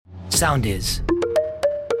sound is.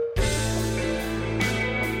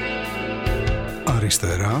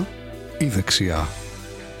 Αριστερά ή δεξιά,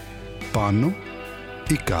 πάνω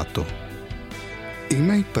ή κάτω.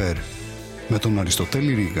 Είμαι υπέρ, με τον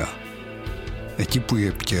Αριστοτέλη Ρήγα. Εκεί που η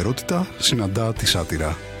επικαιρότητα συναντά τη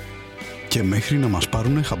σάτυρα. Και μέχρι να μας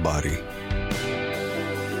πάρουνε χαμπάρι.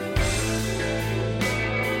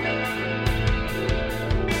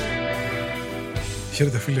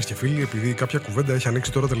 Χαίρετε φίλες και φίλοι, επειδή κάποια κουβέντα έχει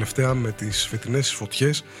ανοίξει τώρα τελευταία με τις φετινές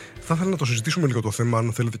φωτιές, θα ήθελα να το συζητήσουμε λίγο το θέμα,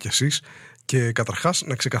 αν θέλετε κι εσείς. Και καταρχάς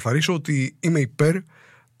να ξεκαθαρίσω ότι είμαι υπέρ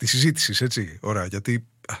της συζήτησης, έτσι, ωραία, γιατί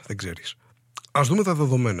δεν ξέρεις. Ας δούμε τα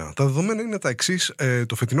δεδομένα. Τα δεδομένα είναι τα εξής.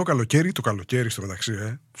 Το φετινό καλοκαίρι, το καλοκαίρι στο μεταξύ,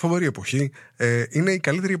 φοβερή εποχή, είναι η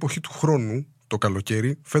καλύτερη εποχή του χρόνου, το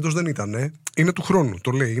καλοκαίρι. Φέτος δεν ήτανε, είναι του χρόνου.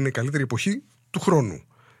 Το λέει, είναι η καλύτερη εποχή του χρόνου.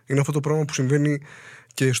 Είναι αυτό το πράγμα που συμβαίνει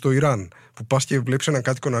και στο Ιράν, που πας και βλέπεις έναν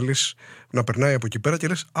κάτοικο να περνάει από εκεί πέρα και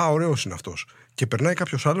λες «Α, ωραίος είναι αυτός». Και περνάει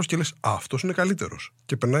κάποιος άλλος και λες «Α, αυτός είναι καλύτερος».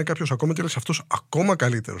 Και περνάει κάποιος ακόμα και λες «Αυτός ακόμα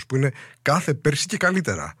καλύτερος», που είναι κάθε πέρσι και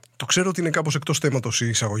καλύτερα. Το ξέρω ότι είναι κάπως εκτός θέματος η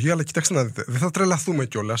εισαγωγή, αλλά κοιτάξτε να δείτε, δεν θα τρελαθούμε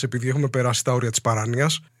κιόλας επειδή έχουμε περάσει τα όρια της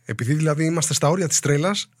παράνοιας. Επειδή δηλαδή είμαστε στα όρια της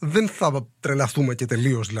τρέλας, δεν θα τρελαθούμε και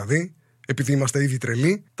τελείως δηλαδή. Επειδή είμαστε ήδη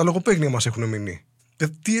τρελοί, τα λογοπαίγνια μας έχουν μείνει.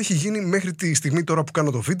 Τι έχει γίνει μέχρι τη στιγμή τώρα που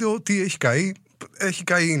κάνω το βίντεο, τι έχει καεί. Έχει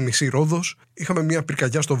καεί η μισή Ρόδος. Είχαμε μια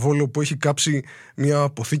πυρκαγιά στο Βόλο που έχει κάψει μια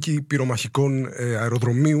αποθήκη πυρομαχικών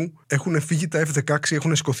αεροδρομίου. Έχουν φύγει τα F-16,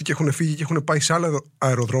 έχουν σηκωθεί και έχουν φύγει και έχουν πάει σε άλλο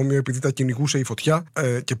αεροδρόμιο επειδή τα κυνηγούσε η φωτιά.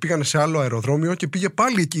 Και πήγανε σε άλλο αεροδρόμιο και πήγε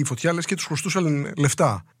πάλι εκεί η φωτιά, λες και τους χρωστούσαν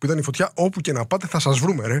λεφτά. Που ήταν η φωτιά, όπου και να πάτε θα σας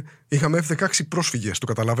βρούμε, ρε. Είχαμε F-16 πρόσφυγες, το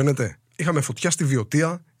καταλαβαίνετε. Είχαμε φωτιά στη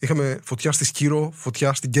Βιωτία, είχαμε φωτιά στη Σκύρο,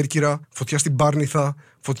 φωτιά στην Κέρκυρα, φωτιά στην Πάρνηθα,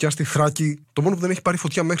 φωτιά στη Θράκη. Το μόνο που δεν έχει πάρει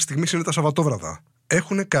φωτιά μέχρι στιγμής είναι τα Σαββατόβραδα.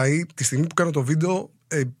 Έχουν καεί τη στιγμή που κάνω το βίντεο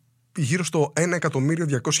γύρω στο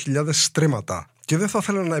 1.200.000 στρέμματα. Και δεν θα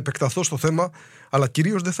ήθελα να επεκταθώ στο θέμα, αλλά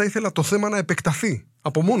κυρίως δεν θα ήθελα το θέμα να επεκταθεί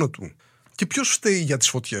από μόνο του. Και ποιος φταίει για τις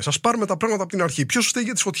φωτιές? Ας πάρουμε τα πράγματα από την αρχή. Ποιος φταίει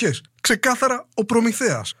για τις φωτιές? Ξεκάθαρα ο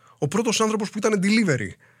Προμηθέας. Ο πρώτος άνθρωπος που ήταν delivery.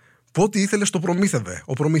 Που ό,τι ήθελε το προμήθευε.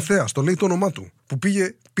 Ο Προμηθέας, το λέει το όνομά του. Που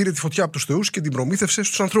πήρε τη φωτιά από τους θεούς και την προμήθευσε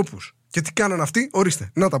στους ανθρώπους. Και τι κάνανε αυτοί?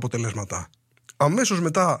 Ορίστε, να τα αποτελέσματα. Αμέσως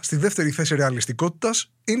μετά, στη δεύτερη θέση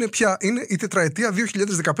ρεαλιστικότητας, είναι η τετραετία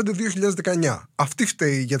 2015-2019. Αυτή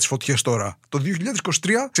φταίει για τις φωτιές τώρα. Το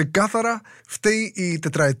 2023 ξεκάθαρα φταίει η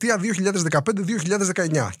τετραετία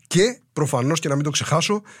 2015-2019. Και, προφανώς και να μην το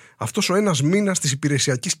ξεχάσω, αυτός ο ένας μήνας της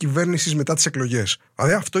υπηρεσιακής κυβέρνησης μετά τις εκλογές.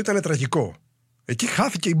 Δηλαδή αυτό ήταν τραγικό. Εκεί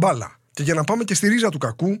χάθηκε η μπάλα. Και για να πάμε και στη ρίζα του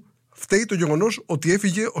κακού, φταίει το γεγονός ότι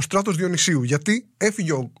έφυγε ο Στράτος Διονυσίου. Γιατί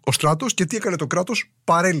έφυγε ο Στράτος και τι έκανε το κράτος?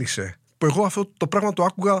 Παρέλυσε. Που εγώ αυτό το πράγμα το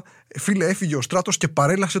άκουγα, φίλε, έφυγε ο Στράτος και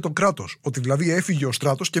παρέλασε το κράτος. Ότι δηλαδή έφυγε ο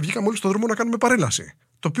Στράτος και βγήκαμε όλοι στον δρόμο να κάνουμε παρέλαση.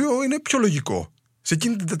 Το οποίο είναι πιο λογικό. Σε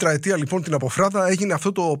εκείνη την τετραετία λοιπόν την αποφράδα έγινε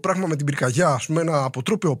αυτό το πράγμα με την πυρκαγιά, ας πούμε, ένα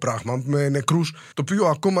αποτρόπαιο πράγμα με νεκρούς, το οποίο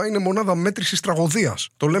ακόμα είναι μονάδα μέτρησης τραγωδίας.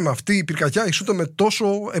 Το λέμε, αυτή η πυρκαγιά ισούται με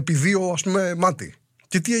τόσο επί 2, ας πούμε, μάτι.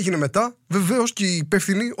 Και τι έγινε μετά? Βεβαίως και οι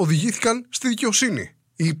υπεύθυνοι οδηγήθηκαν στη δικαιοσύνη.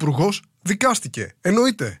 Η υπουργός δικάστηκε.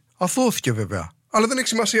 Εννοείται. Αθώθηκε βέβαια. Αλλά δεν έχει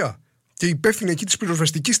σημασία. Και οι υπεύθυνοι εκεί της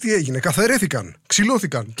πυροσβεστικής τι έγινε? Καθαρέθηκαν,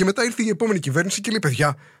 ξυλώθηκαν. Και μετά ήρθε η επόμενη κυβέρνηση και λέει: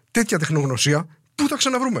 παιδιά, τέτοια τεχνογνωσία, πού θα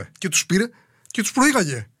ξαναβρούμε? Και τους πήρε και τους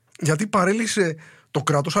προήγαγε. Γιατί παρέλυσε το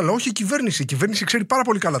κράτος, αλλά όχι η κυβέρνηση. Η κυβέρνηση ξέρει πάρα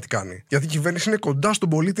πολύ καλά τι κάνει. Γιατί η κυβέρνηση είναι κοντά στον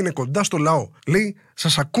πολίτη, είναι κοντά στο λαό. Λέει: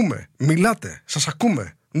 σας ακούμε, μιλάτε, σας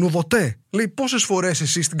ακούμε. Νουδοτέ. Λέει: πόσες φορές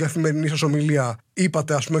εσείς στην καθημερινή σας ομιλία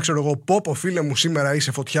είπατε, ας πούμε, ξέρω εγώ, πω φίλε μου, σήμερα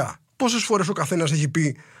είσαι φωτιά? Πόσες φορές ο καθένας έχει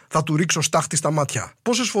πει θα του ρίξω στάχτη στα μάτια?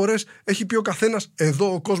 Πόσες φορές έχει πει ο καθένας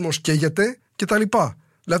εδώ ο κόσμος καίγεται κτλ.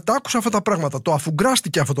 Δηλαδή τα άκουσα αυτά τα πράγματα. Το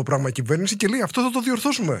αφουγκράστηκε αυτό το πράγμα η κυβέρνηση και λέει: αυτό θα το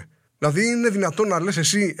διορθώσουμε. Δηλαδή είναι δυνατόν να λες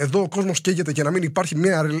εσύ εδώ ο κόσμος καίγεται και να μην υπάρχει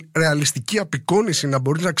μια ρεαλιστική απεικόνηση, να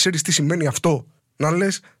μπορείς να ξέρεις τι σημαίνει αυτό? Να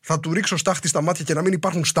λες θα του ρίξω στάχτη στα μάτια και να μην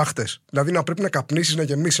υπάρχουν στάχτες. Δηλαδή να πρέπει να καπνίσεις, να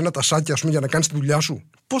γεμίσεις ένα τασάκι, ας πούμε, για να κάνεις τη δουλειά σου.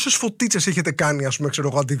 Πόσες φωτίτσες έχετε κάνει, ας πούμε, ξέρω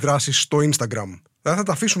εγώ, αντιδράσεις στο Instagram? Δηλαδή θα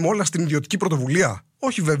τα αφήσουμε όλα στην ιδιωτική πρωτοβουλία?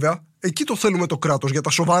 Όχι βέβαια. Εκεί το θέλουμε το κράτος για τα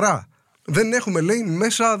σοβαρά. Δεν έχουμε, λέει,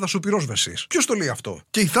 μέσα δασοπυρόσβεσης. Ποιος το λέει αυτό?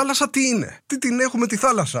 Και η θάλασσα τι είναι? Τι την έχουμε τη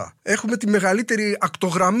θάλασσα? Έχουμε τη μεγαλύτερη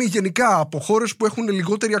ακτογραμμή γενικά από χώρες που έχουν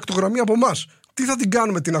λιγότερη ακτογραμμή από εμάς. Τι θα την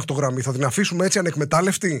κάνουμε την ακτογραμμή? Θα την αφήσουμε έτσι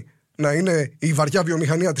ανεκμετάλλευτη να είναι η βαριά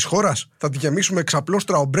βιομηχανία της χώρας? Θα την γεμίσουμε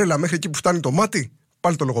εξαπλώστρα ομπρέλα μέχρι εκεί που φτάνει το μάτι?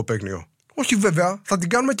 Πάλι το λογοπαίγνιο. Όχι βέβαια, θα την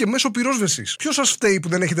κάνουμε και μέσω πυρόσβεσης. Ποιος σας φταίει που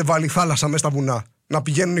δεν έχετε βάλει θάλασσα μέσα στα βουνά να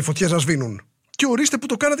πηγαίνουν οι φωτιές να σβήνουν? Και ορίστε που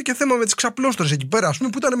το κάνατε και θέμα με τις ξαπλώστρες εκεί πέρα, ας πούμε,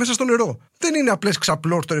 που ήταν μέσα στο νερό. Δεν είναι απλές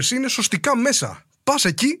ξαπλώστρες, είναι σωστικά μέσα. Πας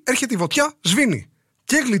εκεί, έρχεται η φωτιά, σβήνει.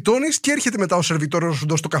 Και γλιτώνεις και έρχεται μετά ο σερβιτόρος να σου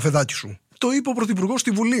δώσει το καφεδάκι σου. Το είπε ο Πρωθυπουργός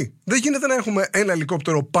στη Βουλή. Δεν γίνεται να έχουμε ένα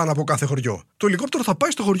ελικόπτερο πάνω από κάθε χωριό. Το ελικόπτερο θα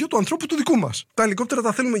πάει στο χωριό του ανθρώπου του δικού μας. Τα ελικόπτερα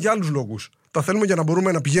τα θέλουμε για άλλους λόγους. Τα θέλουμε για να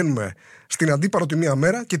μπορούμε να πηγαίνουμε στην Αντίπαρο τη μία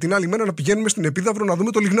μέρα και την άλλη μέρα να πηγαίνουμε στην Επίδαυρο να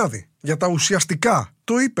δούμε το λιγνάδι. Για τα ουσιαστικά.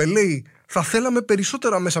 Το είπε, λέει, θα θέλαμε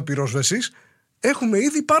περισσότερα μέσα πυρόσβεσης. Έχουμε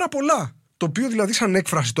ήδη πάρα πολλά. Το οποίο δηλαδή, σαν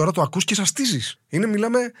έκφραση τώρα το ακούς και σαστίζεις.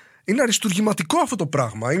 Είναι αριστουργηματικό αυτό το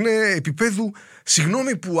πράγμα. Είναι επίπεδου,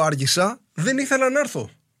 συγγνώμη που άργησα, δεν ήθελα να έρθω.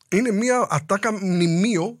 Είναι μια ατάκα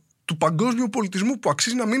μνημείο του παγκόσμιου πολιτισμού που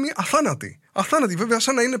αξίζει να μείνει αθάνατη. Αθάνατη, βέβαια,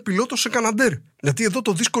 σαν να είναι πιλότος σε καναντέρ. Γιατί εδώ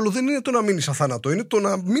το δύσκολο δεν είναι το να μείνεις αθάνατο, είναι το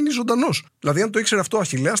να μείνεις ζωντανός. Δηλαδή, αν το ήξερε αυτό ο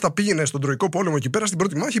Αχιλλέας, θα πήγαινε στον Τροϊκό Πόλεμο εκεί πέρα στην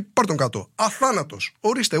πρώτη μάχη, πάρ' τον κάτω. Αθάνατος.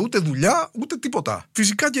 Ορίστε, ούτε δουλειά, ούτε τίποτα.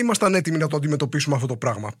 Φυσικά και ήμασταν έτοιμοι να το αντιμετωπίσουμε αυτό το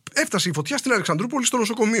πράγμα. Έφτασε η φωτιά στην Αλεξανδρούπολη στο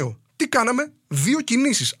νοσοκομείο. Τι κάναμε? 2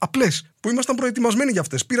 κινήσεις απλές που ήμασταν προετοιμασμένοι για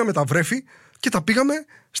αυτές. Πήραμε τα βρέφη και τα πήγαμε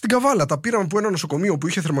στην Καβάλα. Τα πήραμε από ένα νοσοκομείο που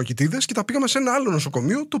είχε θερμοκοιτίδες και τα πήγαμε σε ένα άλλο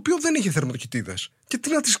νοσοκομείο το οποίο δεν είχε θερμοκοιτίδες. Και τι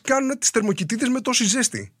να τις κάνουν τις θερμοκοιτίδες με τόση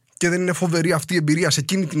ζέστη? Και δεν είναι φοβερή αυτή η εμπειρία σε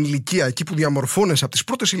εκείνη την ηλικία, εκεί που διαμορφώνεσαι από τις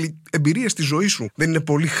πρώτες εμπειρίες της ζωής σου? Δεν είναι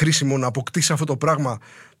πολύ χρήσιμο να αποκτήσεις αυτό το πράγμα,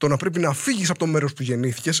 το να πρέπει να φύγεις από το μέρος που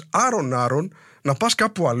γεννήθηκες, άρον, να πας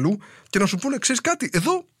κάπου αλλού και να σου πούνε, ξέρεις κάτι,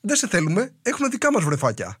 εδώ δεν σε θέλουμε, έχουμε δικά μας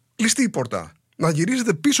βρεφάκια. Κλειστή η πόρτα. Να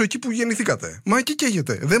γυρίζετε πίσω εκεί που γεννηθήκατε. Μα εκεί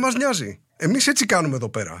καίγεται. Δεν μας νοιάζει. Εμείς έτσι κάνουμε εδώ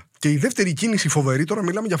πέρα. Και η δεύτερη κίνηση φοβερή, τώρα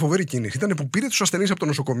μιλάμε για φοβερή κίνηση, ήταν που πήρε τους ασθενείς από το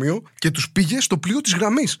νοσοκομείο και τους πήγε στο πλοίο της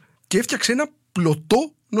γραμμής. Και έφτιαξε ένα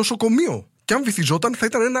πλωτό νοσοκομείο. Και αν βυθιζόταν, θα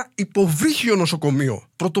ήταν ένα υποβρύχιο νοσοκομείο.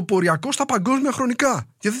 Πρωτοποριακό στα παγκόσμια χρονικά.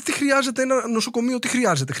 Γιατί τι χρειάζεται ένα νοσοκομείο, τι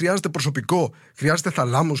χρειάζεται? Χρειάζεται προσωπικό, χρειάζεται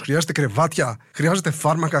θαλάμους, χρειάζεται κρεβάτια, χρειάζεται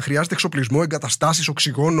φάρμακα, χρειάζεται εξοπλισμό, εγκαταστάσεις,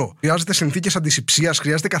 οξυγόνο, χρειάζεται συνθήκες αντισηψίας,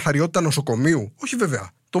 χρειάζεται καθαριότητα νοσοκομείου. Όχι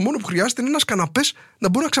βέβαια. Το μόνο που χρειάζεται είναι ένας καναπές να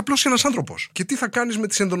μπορεί να ξαπλώσει ένας άνθρωπος. Και τι θα κάνεις με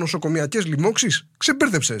τις ενδονοσοκομιακές λοιμώξεις?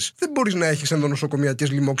 Ξεμπέρδεψες. Δεν μπορείς να έχεις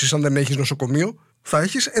ενδονοσοκομιακές λοιμώξεις αν δεν έχεις νοσοκομείο. Θα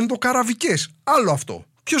έχεις ενδοκαραβικές. Άλλο αυτό.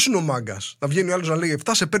 Ποιος είναι ο μάγκας? Να βγαίνει ο άλλος να λέει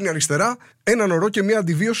 7, σε παίρνει αριστερά, έναν ωρό και μια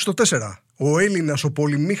αντιβίωση στο 4. Ο Έλληνας, ο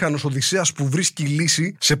πολυμήχανος Οδυσσέας που βρίσκει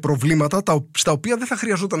λύση σε προβλήματα στα οποία δεν θα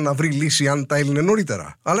χρειαζόταν να βρει λύση αν τα έλυνε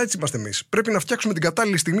νωρίτερα. Αλλά έτσι είμαστε εμείς. Πρέπει να φτιάξουμε την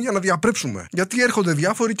κατάλληλη στιγμή για να διαπρέψουμε. Γιατί έρχονται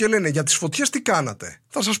διάφοροι και λένε, για τις φωτιές τι κάνατε?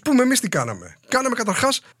 Θα σας πούμε εμείς τι κάναμε. Κάναμε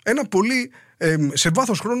καταρχάς ένα πολύ σε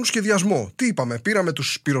βάθος χρόνου σχεδιασμό. Τι είπαμε? Πήραμε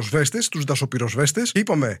τους πυροσβέστες, τους δασοπυροσβέστες, και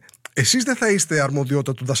είπαμε, εσείς δεν θα είστε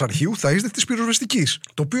αρμοδιότητα του δασαρχείου, θα είστε της πυροσβεστικής.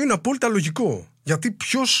 Το οποίο είναι απόλυτα λογικό. Γιατί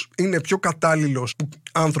ποιος είναι πιο κατάλληλος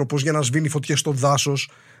άνθρωπος για να σβήνει φωτιές στο δάσος,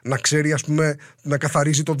 να ξέρει, ας πούμε, να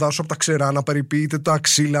καθαρίζει το δάσος από τα ξερά, να περιποιείται τα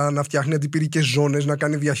ξύλα, να φτιάχνει αντιπυρικές ζώνες, να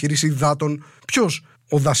κάνει διαχείριση υδάτων? Ποιος?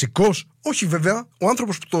 Ο δασικός? Όχι βέβαια. Ο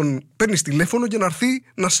άνθρωπος που τον παίρνει τηλέφωνο για να έρθει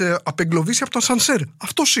να σε απεγκλωβίσει από το ασανσέρ.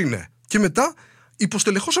 Αυτός είναι. Και μετά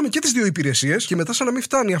υποστελεχώσαμε και τις δύο υπηρεσίες και μετά, σαν να μην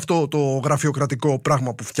φτάνει αυτό το γραφειοκρατικό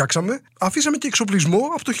πράγμα που φτιάξαμε, αφήσαμε και εξοπλισμό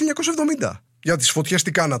από το 1970. Για τις φωτιές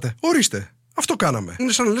τι κάνατε? Ορίστε. Αυτό κάναμε.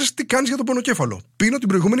 Είναι σαν να λες τι κάνεις για τον πονοκέφαλο. Πίνω την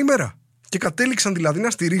προηγούμενη μέρα. Και κατέληξαν δηλαδή να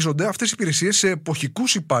στηρίζονται αυτές οι υπηρεσίες σε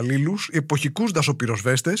εποχικούς υπαλλήλους, εποχικούς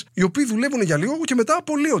δασοπυροσβέστες, οι οποίοι δουλεύουν για λίγο και μετά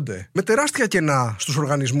απολύονται. Με τεράστια κενά στους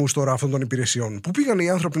οργανισμούς τώρα αυτών των υπηρεσιών. Που πήγαν οι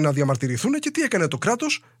άνθρωποι να διαμαρτυρηθούν και τι έκανε το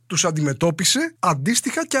κράτος? Τους αντιμετώπισε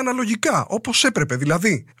αντίστοιχα και αναλογικά, όπως έπρεπε.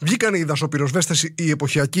 Δηλαδή, βγήκαν οι δασοπυροσβέστες οι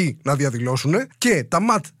εποχιακοί να διαδηλώσουν και τα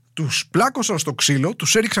ΜΑΤ τους πλάκωσαν στο ξύλο,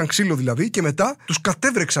 τους έριξαν ξύλο δηλαδή και μετά τους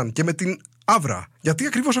κατέβρεξαν και με την άβρα. Γιατί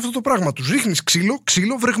ακριβώς αυτό το πράγμα. Τους ρίχνεις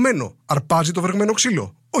ξύλο βρεγμένο. Αρπάζει το βρεγμένο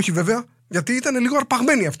ξύλο? Όχι βέβαια, γιατί ήταν λίγο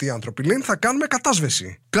αρπαγμένοι αυτοί οι άνθρωποι. Λένε θα κάνουμε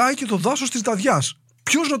κατάσβεση. Κάει και το δάσος της Δαδιάς.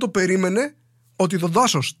 Ποιος να το περίμενε ότι το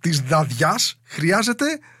δάσος της Δαδιάς χρειάζεται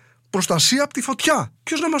προστασία από τη φωτιά?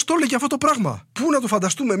 Ποιος να μας το έλεγε αυτό το πράγμα? Πού να το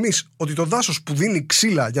φανταστούμε εμείς ότι το δάσος που δίνει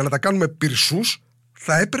ξύλα για να τα κάνουμε πυρσούς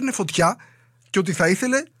θα έπαιρνε φωτιά και ότι θα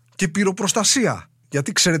ήθελε και πυροπροστασία?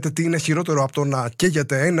 Γιατί ξέρετε τι είναι χειρότερο από το να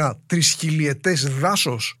καίγεται ένα 3.000ετές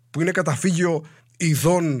δάσος που είναι καταφύγιο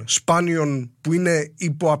ειδών σπάνιων που είναι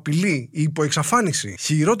υπό απειλή ή υπό εξαφάνιση?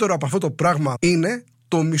 Χειρότερο από αυτό το πράγμα είναι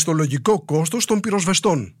το μισθολογικό κόστος των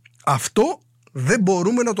πυροσβεστών. Αυτό δεν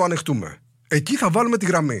μπορούμε να το ανεχτούμε. Εκεί θα βάλουμε τη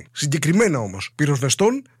γραμμή. Συγκεκριμένα όμως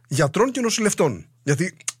πυροσβεστών, γιατρών και νοσηλευτών.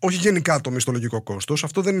 Γιατί όχι γενικά το μισθολογικό κόστος,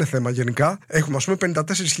 αυτό δεν είναι θέμα γενικά. Έχουμε ας πούμε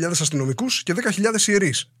 54.000 αστυνομικούς και 10.000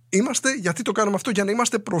 ιερείς. Είμαστε, γιατί το κάνουμε αυτό? Για να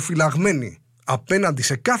είμαστε προφυλαγμένοι απέναντι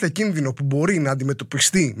σε κάθε κίνδυνο που μπορεί να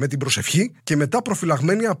αντιμετωπιστεί με την προσευχή και μετά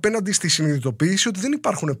προφυλαγμένοι απέναντι στη συνειδητοποίηση ότι δεν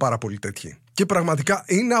υπάρχουν πάρα πολλοί τέτοιοι. Και πραγματικά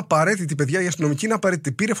είναι απαραίτητη, παιδιά, η αστυνομική είναι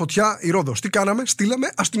απαραίτητη. Πήρε φωτιά η Ρόδος. Τι κάναμε?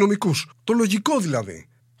 Στείλαμε αστυνομικούς. Το λογικό δηλαδή.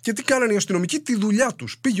 Και τι κάνανε οι αστυνομικοί? Τη δουλειά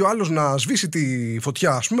τους. Πήγε ο άλλος να σβήσει τη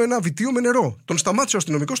φωτιά, ας πούμε, ένα βιτίο με νερό. Τον σταμάτησε ο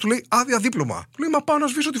αστυνομικός, του λέει άδεια δίπλωμα. Του λέει μα πάω να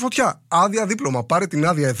σβήσω τη φωτιά. Άδεια δίπλωμα. Πάρε την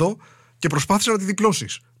άδεια εδώ και προσπάθησε να τη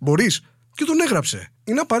διπλώσεις. Μπορείς? Και τον έγραψε.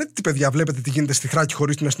 Είναι απαραίτητη, παιδιά, βλέπετε τι γίνεται στη Θράκη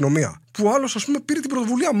χωρίς την αστυνομία. Που ο άλλος, ας πούμε, πήρε την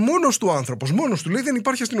πρωτοβουλία μόνος του άνθρωπος. Μόνος του λέει δεν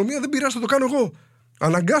υπάρχει αστυνομία, δεν πειράζει, θα το κάνω εγώ.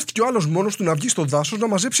 Αναγκάστηκε ο άλλος μόνος του να βγει στο δάσος να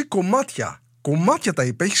μαζέψει κομμάτια. Κομμάτια τα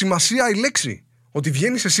είπε, έχει σημασία η λέξη. Ότι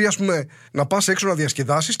βγαίνεις εσύ, ας πούμε, να πας έξω να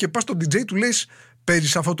διασκεδάσεις και πας στον DJ, του λες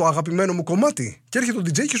παίζεις αυτό το αγαπημένο μου κομμάτι. Και έρχεται ο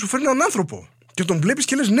DJ και σου φέρνει έναν άνθρωπο. Και τον βλέπεις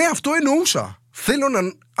και λες ναι, αυτό εννοούσα. Θέλω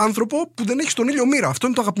έναν άνθρωπο που δεν έχει στον ήλιο μοίρα. Αυτό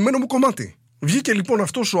είναι το αγαπημένο μου κομμάτι. Βγήκε λοιπόν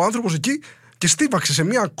αυτός ο άνθρωπος εκεί και στίβαξε σε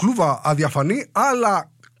μια κλούβα αδιαφανή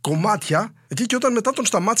άλλα κομμάτια. Εκεί και όταν μετά τον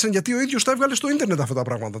σταμάτησαν, γιατί ο ίδιος τα έβγαλε στο ίντερνετ αυτά τα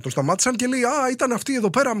πράγματα. Τον σταμάτησαν και λέει α, ήταν αυτοί εδώ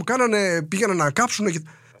πέρα, μου κάνανε, πήγαιναν να κάψουν.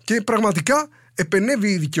 Και πραγματικά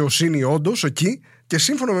επενέβη η δικαιοσύνη όντως εκεί και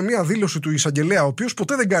σύμφωνα με μια δήλωση του εισαγγελέα, ο οποίος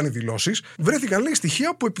ποτέ δεν κάνει δηλώσεις, βρέθηκαν λέει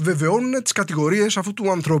στοιχεία που επιβεβαιώνουν τις κατηγορίες αυτού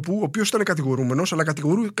του ανθρώπου, ο οποίος ήταν κατηγορούμενος, αλλά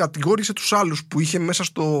κατηγόρησε τους άλλους που είχε μέσα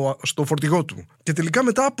στο φορτηγό του. Και τελικά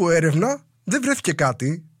μετά από έρευνα δεν βρέθηκε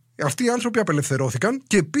κάτι. Αυτοί οι άνθρωποι απελευθερώθηκαν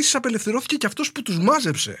και επίσης απελευθερώθηκε και αυτός που τους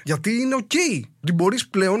μάζεψε. Γιατί είναι οκ. Δεν μπορείς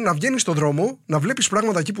πλέον να βγαίνεις στον δρόμο, να βλέπεις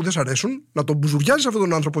πράγματα εκεί που δεν σ' αρέσουν, να τον μπουζουριάζεις αυτόν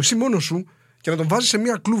τον άνθρωπο εσύ μόνος σου και να τον βάζεις σε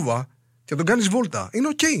μια κλούβα και να τον κάνεις βόλτα. Είναι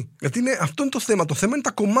οκ. Γιατί αυτό είναι το θέμα. Το θέμα είναι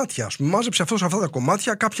τα κομμάτια. Μάζεψε αυτός αυτά τα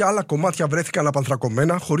κομμάτια, κάποια άλλα κομμάτια βρέθηκαν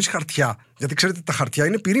απανθρακωμένα, χωρίς χαρτιά. Γιατί ξέρετε, τα χαρτιά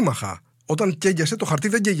είναι πυρήμαχα. Όταν καίγεσαι, το χαρτί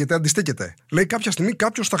δεν καίγεται, αντιστέκεται. Λέει κάποια στιγμή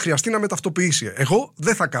κάποιος θα χρειαστεί να μεταυτοποιήσει. Εγώ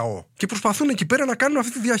δεν θα καώ. Και προσπαθούν εκεί πέρα να κάνουν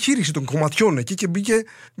αυτή τη διαχείριση των κομματιών. Εκεί και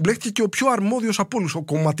μπλέχτηκε και ο πιο αρμόδιος από όλους, ο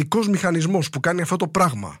κομματικός μηχανισμός που κάνει αυτό το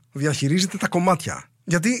πράγμα. Διαχειρίζεται τα κομμάτια.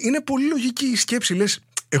 Γιατί είναι πολύ λογική η σκέψη, λες.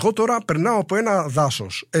 Εγώ τώρα περνάω από ένα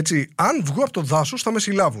δάσος. Έτσι, αν βγω από το δάσος θα με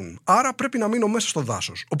συλλάβουν. Άρα πρέπει να μείνω μέσα στο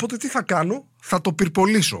δάσος. Οπότε τι θα κάνω? Θα το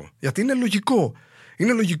πυρπολίσω. Γιατί είναι λογικό.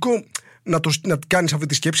 Είναι λογικό να κάνεις αυτή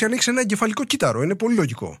τη σκέψη αν έχεις ένα εγκεφαλικό κύτταρο. Είναι πολύ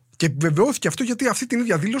λογικό. Και επιβεβαιώθηκε αυτό γιατί αυτή την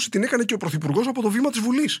ίδια δήλωση την έκανε και ο Πρωθυπουργός από το βήμα της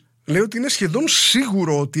Βουλής. Λέει ότι είναι σχεδόν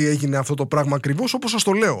σίγουρο ότι έγινε αυτό το πράγμα ακριβώς όπως σας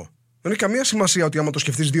το λέω. Δεν έχει καμία σημασία ότι άμα το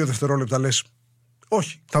σκεφτείς 2 δευτερόλεπτα λες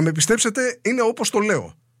όχι. Θα με πιστέψετε, είναι όπως το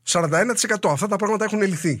λέω. 41% αυτά τα πράγματα έχουν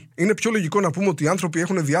λυθεί. Είναι πιο λογικό να πούμε ότι οι άνθρωποι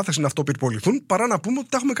έχουν διάθεση να αυτοπυρποληθούν παρά να πούμε ότι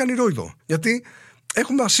τα έχουμε κάνει ρόιδο. Γιατί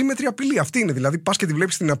έχουμε ασύμμετρη απειλή. Αυτή είναι. Δηλαδή, πας και τη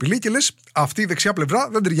βλέπεις την απειλή και λες αυτή η δεξιά πλευρά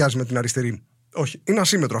δεν ταιριάζει με την αριστερή. Όχι. Είναι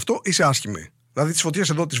ασύμμετρο αυτό, είσαι άσχημη. Δηλαδή, τις φωτιές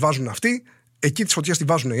εδώ τις βάζουν αυτοί, εκεί τις φωτιές τις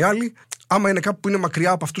βάζουν οι άλλοι. Άμα είναι κάπου που είναι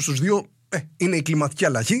μακριά από αυτούς τους δύο, είναι η κλιματική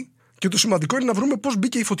αλλαγή. Και το σημαντικό είναι να βρούμε πώς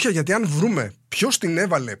μπήκε η φωτιά. Γιατί αν βρούμε ποιος την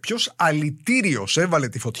έβαλε, ποιος αλητήριος έβαλε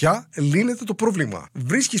τη φωτιά, λύνεται το πρόβλημα.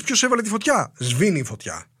 Βρίσκεις ποιος έβαλε τη φωτιά, σβήνει η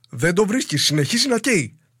φωτιά. Δεν το βρίσκεις, συνεχίζει να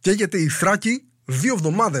καίει. Καίγεται η Θράκη 2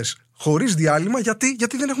 εβδομάδες χωρίς διάλειμμα.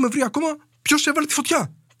 Γιατί δεν έχουμε βρει ακόμα ποιος έβαλε τη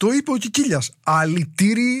φωτιά. Το είπε ο Κικίλιας.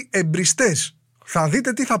 Αλητήριοι εμπριστές. Θα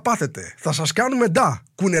δείτε τι θα πάθετε. Θα σας κάνουμε ντά.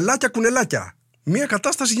 Κουνελάκια. Μια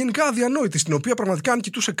κατάσταση γενικά αδιανόητη, στην οποία πραγματικά αν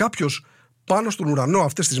κοιτούσε κάποιος πάνω στον ουρανό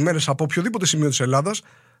αυτές τις μέρες από οποιοδήποτε σημείο της Ελλάδας,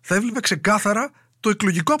 θα έβλεπε ξεκάθαρα το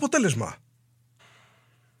εκλογικό αποτέλεσμα.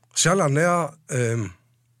 Σε άλλα νέα,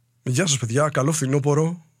 γεια σας παιδιά, καλό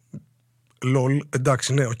φθινόπωρο. Λολ,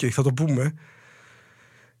 εντάξει, ναι, οκ, θα το πούμε.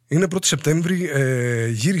 Είναι 1η Σεπτέμβρη,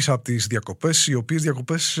 γύρισα από τις διακοπές, οι οποίες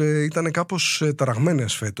διακοπές ήταν κάπως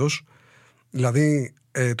ταραγμένες φέτος. Δηλαδή,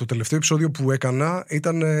 το τελευταίο επεισόδιο που έκανα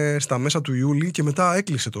ήταν στα μέσα του Ιούλη και μετά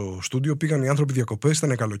έκλεισε το στούντιο. Πήγαν οι άνθρωποι διακοπές,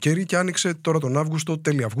 ήταν καλοκαίρι και άνοιξε τώρα τον Αύγουστο,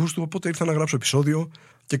 τέλη Αυγούστου. Οπότε ήρθα να γράψω επεισόδιο.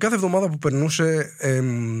 Και κάθε εβδομάδα που περνούσε,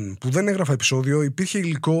 που δεν έγραφα επεισόδιο, υπήρχε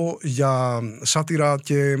υλικό για σάτυρα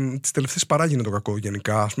και τις τελευταίες παράγινε το κακό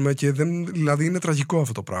γενικά. Ας πούμε, και δηλαδή είναι τραγικό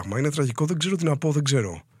αυτό το πράγμα. Είναι τραγικό, δεν ξέρω τι να πω, δεν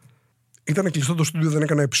ξέρω. Ήταν κλειστό το στούντιο, δεν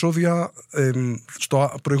έκανα επεισόδια.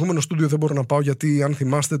 Στο προηγούμενο στούντιο δεν μπορώ να πάω γιατί, αν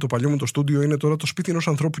θυμάστε, το παλιό μου το στούντιο είναι τώρα το σπίτι ενός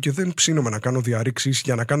ανθρώπου και δεν ψήνομαι να κάνω διαρρήξεις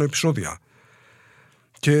για να κάνω επεισόδια.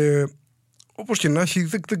 Και όπως και να έχει,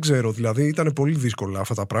 δεν ξέρω. Δηλαδή, ήταν πολύ δύσκολα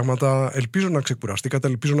αυτά τα πράγματα. Ελπίζω να ξεκουραστήκατε,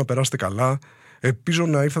 ελπίζω να περάσετε καλά. Ελπίζω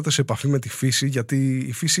να ήρθατε σε επαφή με τη φύση, γιατί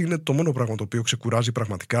η φύση είναι το μόνο πράγμα το οποίο ξεκουράζει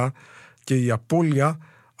πραγματικά και η απώλεια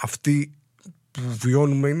αυτή που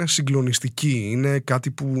βιώνουμε είναι συγκλονιστική. Είναι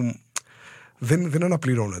κάτι που δεν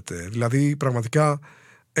αναπληρώνεται. Δηλαδή, πραγματικά,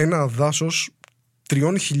 ένα δάσος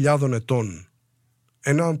 3.000 ετών.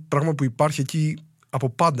 Ένα πράγμα που υπάρχει εκεί από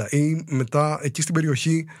πάντα. Ή μετά, εκεί στην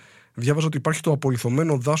περιοχή, διάβαζα ότι υπάρχει το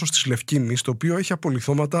απολιθωμένο δάσος της Λευκίνης, το οποίο έχει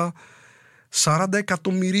απολιθώματα 40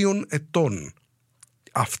 εκατομμυρίων ετών.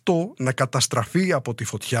 Αυτό να καταστραφεί από τη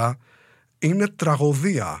φωτιά είναι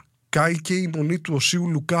τραγωδία. Κάει και η μονή του Οσίου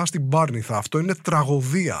Λουκά στην Πάρνηθα. Αυτό είναι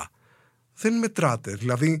τραγωδία. Δεν μετράται.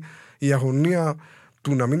 Δηλαδή, η αγωνία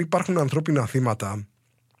του να μην υπάρχουν ανθρώπινα θύματα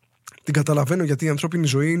την καταλαβαίνω, γιατί η ανθρώπινη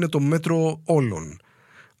ζωή είναι το μέτρο όλων.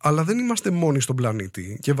 Αλλά δεν είμαστε μόνοι στον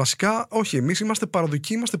πλανήτη. Και βασικά, όχι, εμείς είμαστε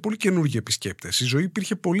παραδοχοί, είμαστε πολύ καινούργιοι επισκέπτες. Η ζωή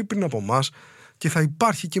υπήρχε πολύ πριν από εμάς και θα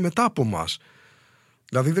υπάρχει και μετά από εμάς.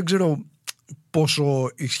 Δηλαδή, δεν ξέρω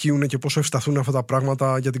πόσο ισχύουν και πόσο ευσταθούν αυτά τα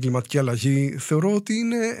πράγματα για την κλιματική αλλαγή. Θεωρώ ότι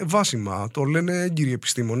είναι βάσιμα. Το λένε έγκυροι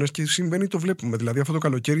επιστήμονες και συμβαίνει, το βλέπουμε. Δηλαδή, αυτό το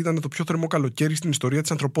καλοκαίρι ήταν το πιο θερμό καλοκαίρι στην ιστορία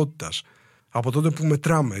της ανθρωπότητας. Από τότε που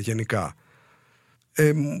μετράμε γενικά.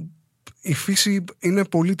 Η φύση είναι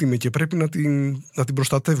πολύτιμη και πρέπει να την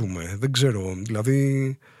προστατεύουμε. Δεν ξέρω.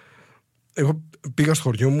 Δηλαδή, εγώ πήγα στο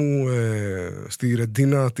χωριό μου, στη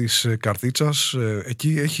Ρεντίνα της Καρδίτσας.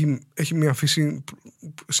 Εκεί έχει μια φύση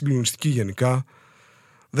συγκλονιστική γενικά.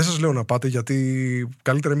 Δεν σας λέω να πάτε, γιατί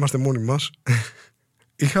καλύτερα είμαστε μόνοι μας.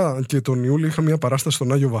 Και τον Ιούλιο είχα μια παράσταση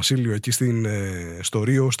στον Άγιο Βασίλειο, εκεί στο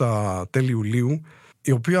Ρίο, στα τέλη Ιουλίου,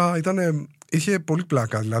 η οποία είχε πολύ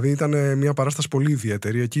πλάκα. Δηλαδή ήταν μια παράσταση πολύ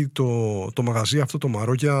ιδιαίτερη. Εκεί το μαγαζί αυτό, το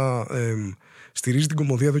Μαρόγια, στηρίζει την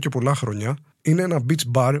κομμωδία εδώ και πολλά χρόνια. Είναι ένα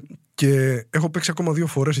beach bar και έχω παίξει ακόμα 2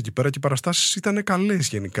 φορές εκεί πέρα και οι παραστάσεις ήταν καλές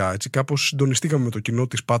γενικά. Έτσι, κάπως συντονιστήκαμε με το κοινό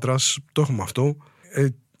της Πάτρας, το έχουμε αυτό.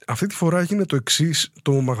 Αυτή τη φορά έγινε το εξής: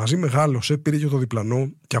 το μαγαζί μεγάλωσε, πήρε και το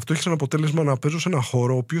διπλανό, και αυτό έχει σαν αποτέλεσμα να παίζω σε ένα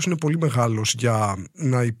χώρο ο οποίος είναι πολύ μεγάλος για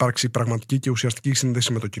να υπάρξει πραγματική και ουσιαστική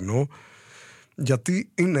σύνδεση με το κοινό. Γιατί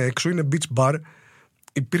είναι έξω, είναι beach bar.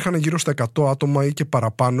 Υπήρχαν γύρω στα 100 άτομα ή και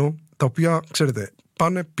παραπάνω, τα οποία, ξέρετε,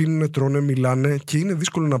 πάνε, πίνουν, τρώνε, μιλάνε, και είναι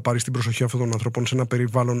δύσκολο να πάρεις την προσοχή αυτών των ανθρώπων σε ένα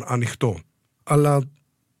περιβάλλον ανοιχτό. Αλλά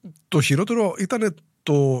το χειρότερο ήταν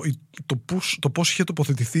το πώς είχε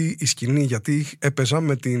τοποθετηθεί η σκηνή, γιατί έπαιζα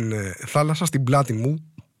με την θάλασσα στην πλάτη μου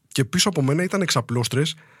και πίσω από μένα ήταν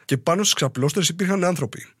εξαπλώστρες και πάνω στις εξαπλώστρες υπήρχαν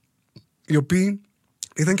άνθρωποι, οι οποίοι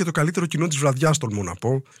ήταν και το καλύτερο κοινό της βραδιάς, τολμώ να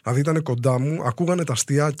πω. Δηλαδή ήταν κοντά μου, ακούγανε τα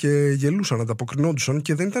αστεία και γελούσαν, ανταποκρινόντουσαν,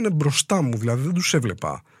 και δεν ήταν μπροστά μου, δηλαδή δεν τους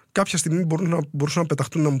έβλεπα. Κάποια στιγμή μπορούσαν να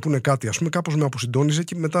πεταχτούν να μου πούνε κάτι, ας πούμε, κάπως με αποσυντόνιζε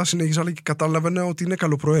και μετά συνέχιζα και κατάλαβαινα ότι είναι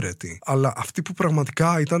καλοπροαίρετοι. Αλλά αυτοί που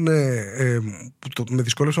πραγματικά με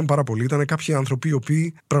δυσκόλεψαν πάρα πολύ ήταν κάποιοι άνθρωποι οι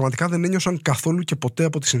οποίοι πραγματικά δεν ένιωσαν καθόλου και ποτέ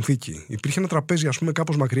από τη συνθήκη. Υπήρχε ένα τραπέζι, ας πούμε,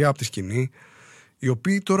 κάπως μακριά από τη σκηνή, οι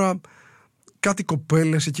οποίοι τώρα, κάτι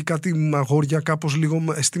κοπέλες εκεί, κάτι αγόρια, κάπως λίγο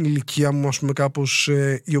στην ηλικία μου, ας πούμε, κάπως,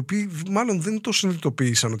 οι οποίοι μάλλον δεν το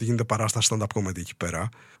συνειδητοποίησαν ότι γίνεται παράσταση stand-up comedy εκεί πέρα.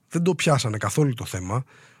 Δεν το πιάσανε καθόλου το θέμα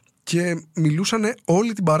και μιλούσανε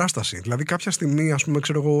όλη την παράσταση. Δηλαδή, κάποια στιγμή, ας πούμε,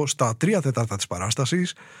 ξέρω εγώ, στα 3/4 της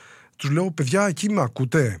παράστασης, τους λέω: παιδιά, εκεί με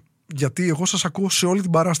ακούτε? Γιατί εγώ σας ακούω σε όλη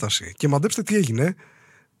την παράσταση. Και μαντέψτε τι έγινε.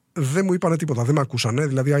 Δεν μου είπανε τίποτα, δεν με ακούσανε.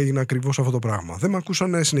 Δηλαδή, έγινε ακριβώς αυτό το πράγμα. Δεν με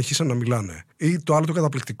ακούσανε, συνεχίσαν να μιλάνε. Ή το άλλο το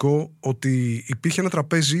καταπληκτικό, ότι υπήρχε ένα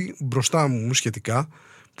τραπέζι μπροστά μου σχετικά,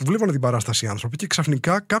 που βλέπανε την παράσταση οι άνθρωποι, και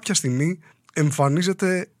ξαφνικά κάποια στιγμή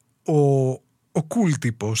εμφανίζεται ο cool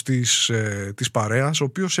τύπος της παρέας, ο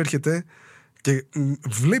οποίος έρχεται και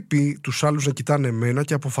βλέπει τους άλλους να κοιτάνε εμένα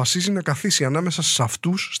και αποφασίζει να καθίσει ανάμεσα σε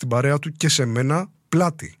αυτούς, στην παρέα του, και σε μένα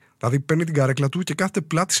πλάτη. Δηλαδή παίρνει την καρέκλα του και κάθεται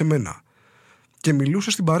πλάτη σε μένα. Και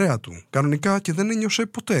μιλούσε στην παρέα του κανονικά και δεν ένιωσε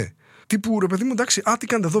ποτέ. Τύπου, ρε παιδί μου, εντάξει, τι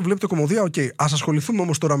κάνετε εδώ, βλέπετε κομμωδία, οκ. Ας ασχοληθούμε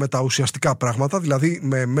όμως τώρα με τα ουσιαστικά πράγματα, δηλαδή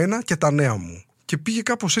με εμένα και τα νέα μου. Και πήγε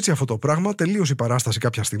κάπως έτσι αυτό το πράγμα. Τελείωσε η παράσταση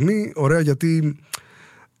κάποια στιγμή. Ωραία, γιατί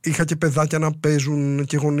είχα και παιδάκια να παίζουν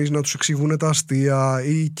και γονείς να τους εξηγούν τα αστεία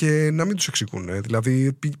ή και να μην τους εξηγούν.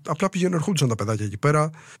 Δηλαδή, απλά πηγαίνουν, ερχόντουσαν τα παιδάκια εκεί πέρα,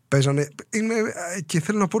 παίζανε. Και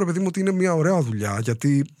θέλω να πω, ρε παιδί μου, ότι είναι μια ωραία δουλειά,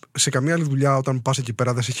 γιατί σε καμία άλλη δουλειά, όταν πας εκεί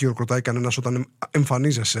πέρα, δεν σε χειροκροτάει κανένας όταν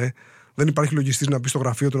εμφανίζεσαι. Δεν υπάρχει λογιστής να μπει στο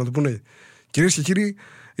γραφείο του να του πούνε: κυρίες και κύριοι,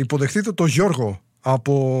 υποδεχτείτε το Γιώργο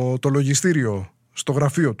από το λογιστήριο στο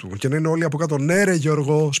γραφείο του. Και να είναι όλοι από κάτω: ναι, ρε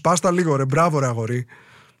Γιώργο, σπάστα λίγο, ρε, μπράβο, ρε αγόρι.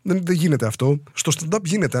 Δεν γίνεται αυτό. Στο stand-up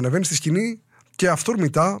γίνεται. Ανεβαίνεις στη σκηνή και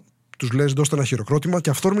αυθόρμητα τους λες: δώστε ένα χειροκρότημα, και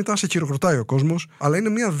αυθόρμητα σε χειροκροτάει ο κόσμος. Αλλά είναι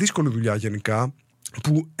μια δύσκολη δουλειά γενικά,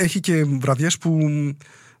 που έχει και βραδιές που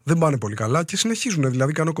δεν πάνε πολύ καλά και συνεχίζουν.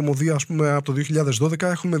 Δηλαδή, κάνω κομμωδία, ας πούμε, από το 2012,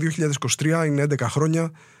 έχουμε 2023, είναι 11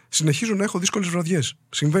 χρόνια. Συνεχίζω να έχω δύσκολες βραδιές.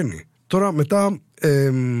 Συμβαίνει. Τώρα, μετά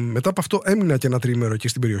από αυτό, έμεινα και ένα τριήμερο εκεί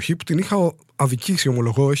στην περιοχή, που την είχα αδικήσει,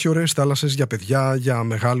 ομολογώ. Έχει ωραίες θάλασσες για παιδιά, για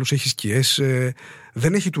μεγάλους, έχει σκιές.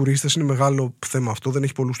 Δεν έχει τουρίστες, είναι μεγάλο θέμα αυτό. Δεν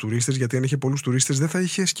έχει πολλούς τουρίστες, γιατί αν είχε πολλούς τουρίστες δεν θα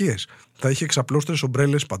είχε σκιές. Θα είχε εξαπλώστρες,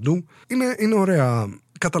 ομπρέλες παντού. Είναι ωραία.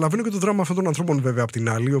 Καταλαβαίνω και το δράμα αυτών των ανθρώπων, βέβαια, απ' την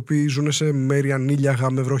άλλη, οι οποίοι ζουν σε μέρη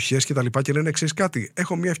ανήλιαγα, με βροχές κτλ. Και λένε: ξέρεις κάτι,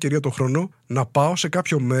 έχω μια ευκαιρία το χρόνο να πάω σε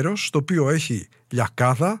κάποιο μέρος στο οποίο έχει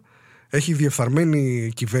λιακάδα, έχει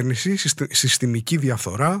διεφθαρμένη κυβέρνηση, συστημική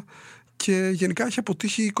διαφθορά και γενικά έχει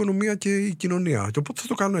αποτύχει η οικονομία και η κοινωνία. Και οπότε θα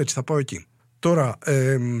το κάνω έτσι, θα πάω εκεί. Τώρα,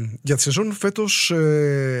 για τη σεζόν φέτος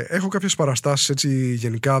έχω κάποιες παραστάσεις έτσι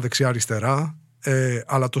γενικά δεξιά-αριστερά.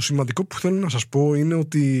 Αλλά το σημαντικό που θέλω να σας πω είναι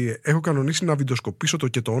ότι έχω κανονίσει να βιντεοσκοπήσω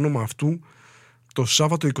και το όνομα αυτού το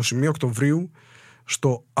Σάββατο 21 Οκτωβρίου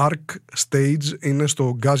στο Arc Stage, είναι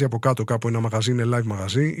στο Γκάζι από κάτω κάπου ένα μαγαζί, είναι live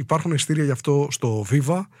μαγαζί. Υπάρχουν εισιτήρια γι' αυτό στο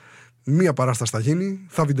Viva. Μία παράσταση θα γίνει,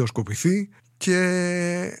 θα βιντεοσκοπηθεί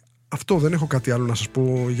και αυτό, δεν έχω κάτι άλλο να σας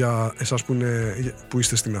πω για εσάς που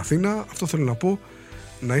είστε στην Αθήνα. Αυτό θέλω να πω,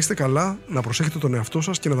 να είστε καλά, να προσέχετε τον εαυτό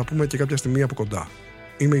σας και να τα πούμε και κάποια στιγμή από κοντά.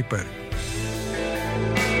 Είμαι υπέρ.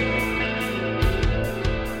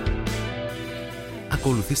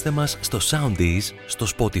 Ακολουθήστε μας στο Soundees, στο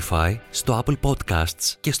Spotify, στο Apple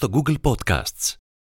Podcasts και στο Google Podcasts.